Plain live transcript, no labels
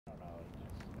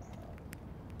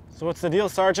So what's the deal,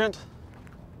 Sergeant?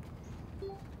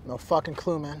 No fucking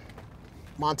clue, man.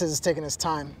 Montez is taking his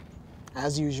time,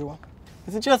 as usual.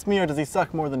 Is it just me, or does he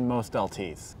suck more than most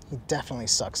LTs? He definitely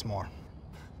sucks more.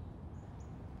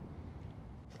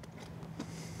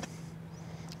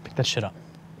 Pick that shit up.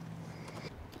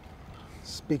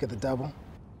 Speak of the devil.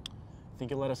 Think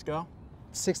he'll let us go?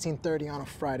 It's 16:30 on a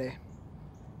Friday.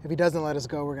 If he doesn't let us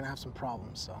go, we're gonna have some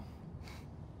problems, so.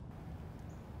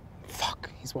 Fuck,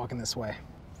 he's walking this way.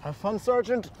 Have fun,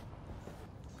 Sergeant.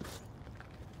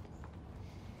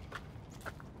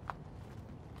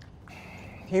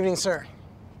 Evening, sir.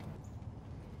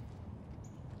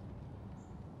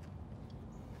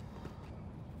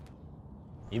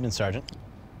 Evening, Sergeant.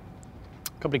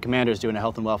 Company commander is doing a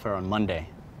health and welfare on Monday.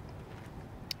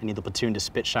 I need the platoon to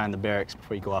spit shine the barracks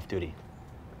before you go off duty.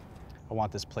 I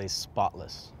want this place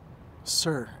spotless.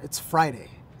 Sir, it's Friday.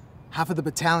 Half of the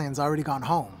battalion's already gone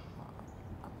home.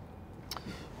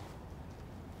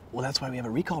 Well, that's why we have a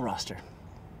recall roster,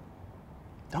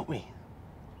 don't we?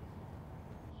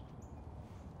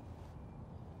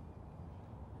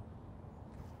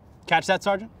 Catch that,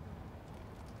 Sergeant?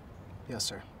 Yes,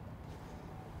 sir.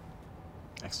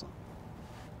 Excellent.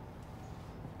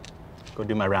 Go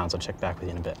do my rounds. I'll check back with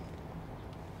you in a bit.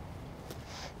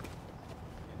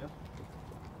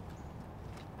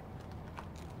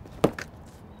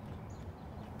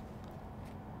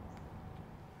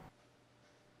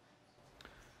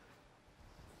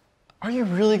 Are you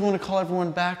really going to call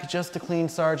everyone back just to clean,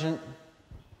 Sergeant?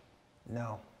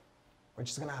 No. We're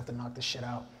just gonna have to knock this shit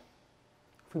out.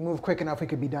 If we move quick enough, we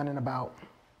could be done in about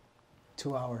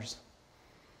 2 hours.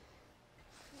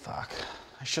 Fuck.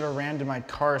 I should have ran to my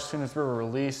car as soon as we were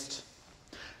released.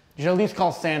 You should at least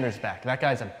call Sanders back. That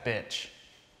guy's a bitch.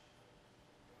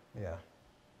 Yeah.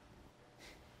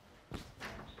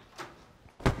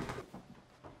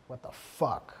 What the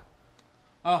fuck?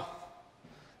 Oh,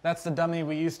 that's the dummy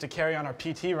we used to carry on our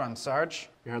PT run, Sarge.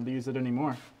 We hardly use it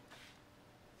anymore.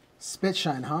 Spit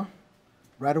shine, huh?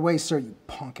 Right away, sir, you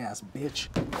punk-ass bitch.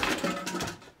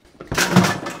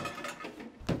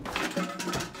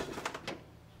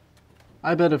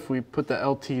 I bet if we put the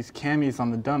LT's camis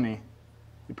on the dummy,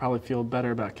 we'd probably feel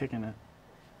better about kicking it.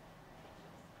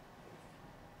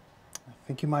 I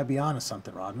think you might be onto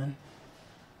something, Rodman.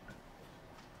 I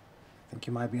think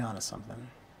you might be onto something.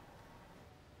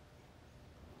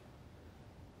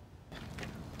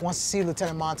 Wants to see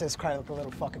Lieutenant Montez cry like a little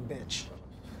fucking bitch.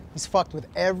 He's fucked with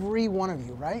every one of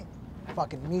you, right?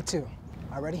 Fucking me too.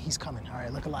 All right, ready? He's coming. All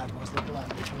right, look alive, boys. Look alive.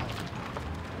 Look alive.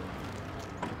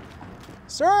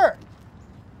 Sir!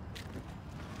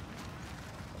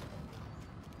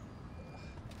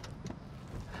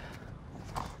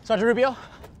 Sergeant Rubio,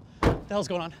 what the hell's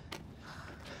going on?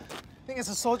 I think it's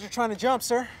a soldier trying to jump,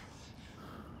 sir.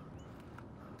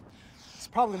 He's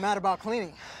probably mad about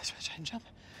cleaning. Try and jump?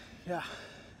 Yeah.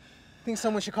 I think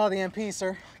someone should call the MP,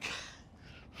 sir.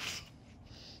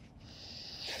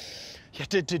 Yeah,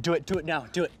 do it now.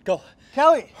 Do it. Go.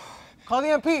 Kelly, call the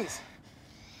MPs.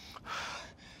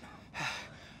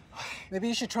 Maybe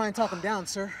you should try and talk them down,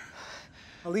 sir.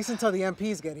 At least until the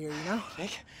MPs get here, you know?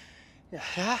 Think? Yeah.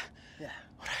 Yeah? Yeah.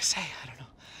 What do I say? I don't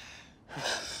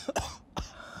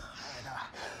know.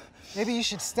 Maybe you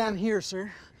should stand here,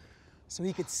 sir, so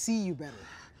he could see you better.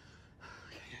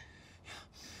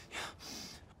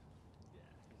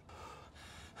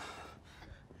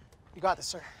 You got this,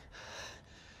 sir.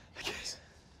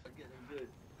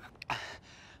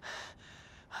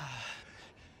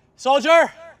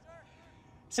 Soldier!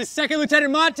 This is Second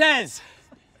Lieutenant Montez.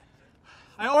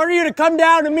 I order you to come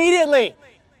down immediately.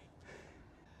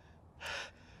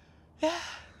 Yeah.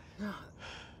 No,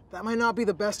 that might not be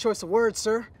the best choice of words,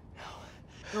 sir.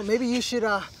 No, maybe you should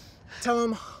tell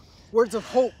him words of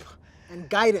hope and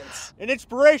guidance. And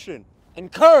inspiration.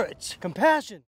 And courage. Compassion.